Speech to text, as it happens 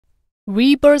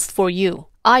Rebirth for you.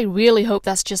 I really hope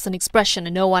that's just an expression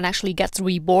and no one actually gets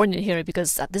reborn in here,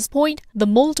 because at this point, the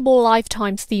multiple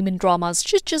lifetime theme in dramas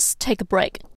should just take a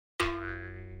break.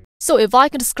 So if I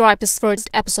can describe this first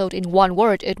episode in one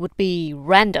word, it would be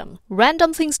random.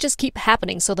 Random things just keep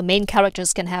happening so the main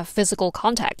characters can have physical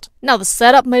contact. Now the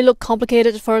setup may look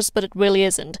complicated at first, but it really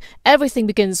isn't. Everything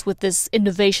begins with this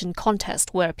innovation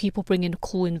contest where people bring in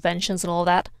cool inventions and all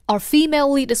that. Our female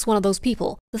lead is one of those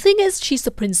people. The thing is, she's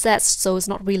a princess, so it's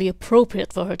not really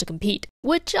appropriate for her to compete.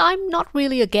 Which I'm not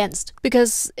really against.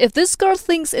 Because if this girl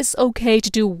thinks it's okay to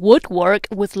do woodwork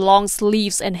with long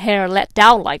sleeves and hair let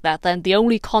down like that, then the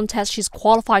only contest she's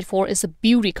qualified for is a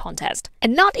beauty contest.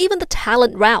 And not even the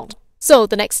talent round. So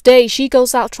the next day, she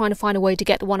goes out trying to find a way to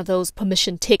get one of those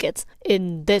permission tickets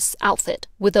in this outfit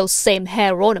with those same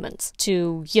hair ornaments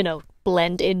to, you know,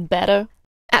 blend in better.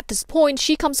 At this point,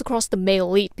 she comes across the male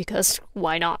lead because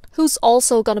why not? Who's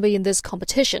also gonna be in this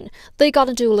competition. They got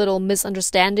into a little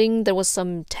misunderstanding, there was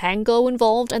some tango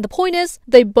involved, and the point is,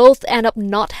 they both end up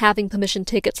not having permission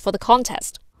tickets for the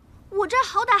contest. 我这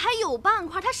好歹还有半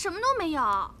块，他什么都没有。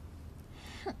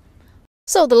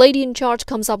 So the lady in charge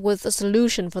comes up with a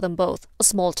solution for them both, a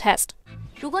small test.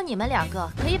 如果你们两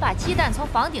个可以把鸡蛋从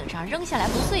房顶上扔下来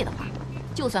不碎的话，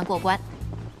就算过关。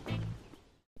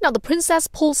 Now the princess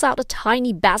pulls out a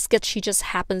tiny basket she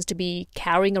just happens to be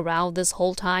carrying around this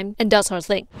whole time and does her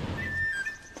thing.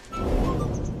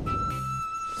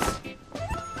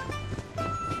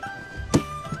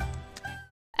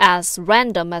 As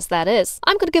random as that is,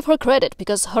 I'm gonna give her credit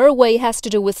because her way has to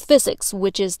do with physics,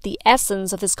 which is the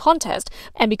essence of this contest,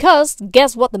 and because,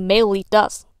 guess what the male lead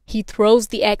does? He throws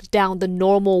the egg down the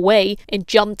normal way and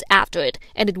jumped after it,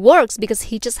 and it works because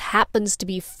he just happens to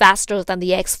be faster than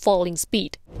the egg's falling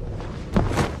speed.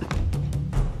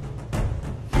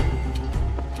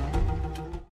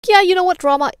 Yeah, you know what,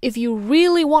 drama? If you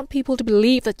really want people to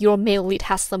believe that your male lead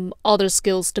has some other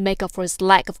skills to make up for his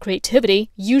lack of creativity,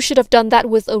 you should have done that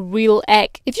with a real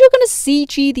egg. If you're gonna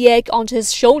CG the egg onto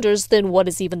his shoulders, then what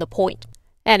is even the point?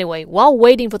 Anyway, while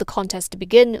waiting for the contest to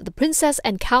begin, the princess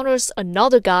encounters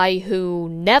another guy who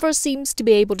never seems to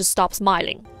be able to stop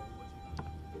smiling.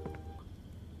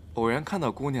 偶然看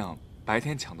到姑娘白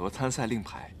天抢夺参赛令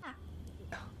牌，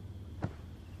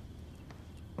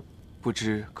不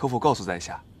知可否告诉在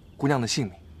下姑娘的姓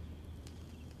名？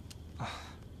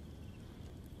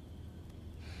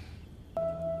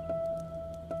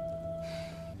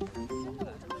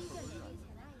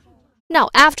 Now,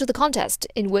 after the contest,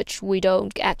 in which we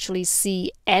don't actually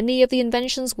see any of the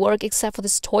inventions work except for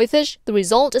this toy fish, the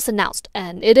result is announced,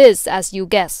 and it is as you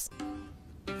guess.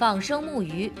 放生木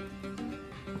鱼，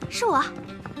是我。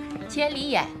千里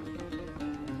眼，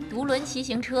独轮骑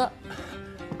行车。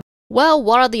 Well,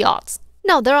 what are the odds?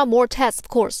 Now, there are more tests, of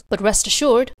course, but rest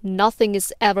assured, nothing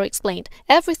is ever explained.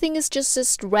 Everything is just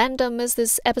as random as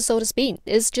this episode has been.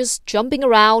 It's just jumping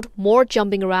around, more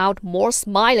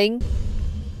smiling,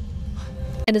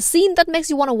 and a scene that makes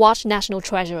you want to watch National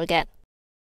Treasure again.